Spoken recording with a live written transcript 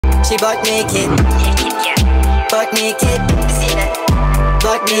She butt naked. Butt naked.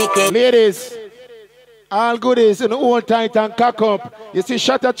 Butt naked. Ladies, all goodies in the old tight and cock up. You see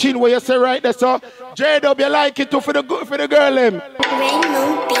Shotta chin where you say right there, so J-Dub, you like it too for the girl him.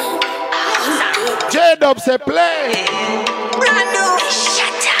 J-Dub say play.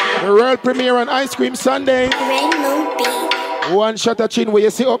 The world premiere on Ice Cream Sunday. One Shotta chin where you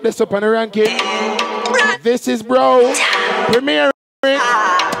see up this up on the ranking. This is bro. Premiere.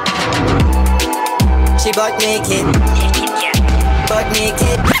 She butt naked. Butt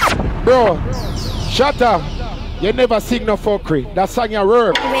naked. Bro, Shotta, you never sing no fuckery. That song your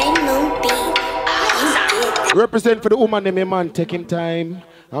work. Represent for the woman and man taking time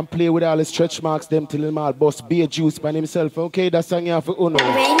and play with all the stretch marks them till him all bust beer juice by himself. Okay, that song you have for Uno.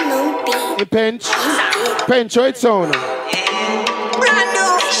 The Pench. Pench, how it sound?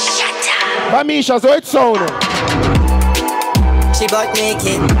 Bamisha, so it sound? She butt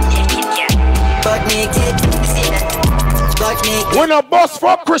naked. Butt naked. Butt naked. When a boss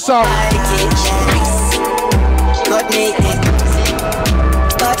for Chris up. Butt naked.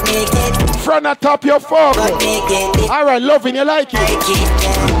 Butt naked. Front and top your phone. Alright, loving you like it.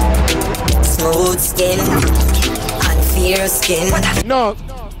 Smooth skin and fair skin. No,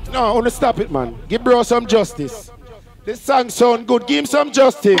 I want to stop it, man. Give bro some justice. This song sound good. Give him some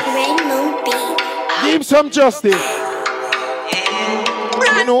justice. Give him some justice.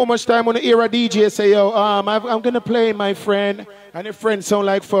 You know how much time when the era DJ say, yo, I'm gonna play my friend, and the friend sound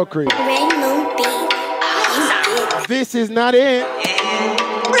like fuckery. This is not it.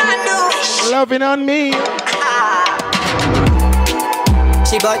 Loving on me.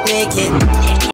 She butt naked.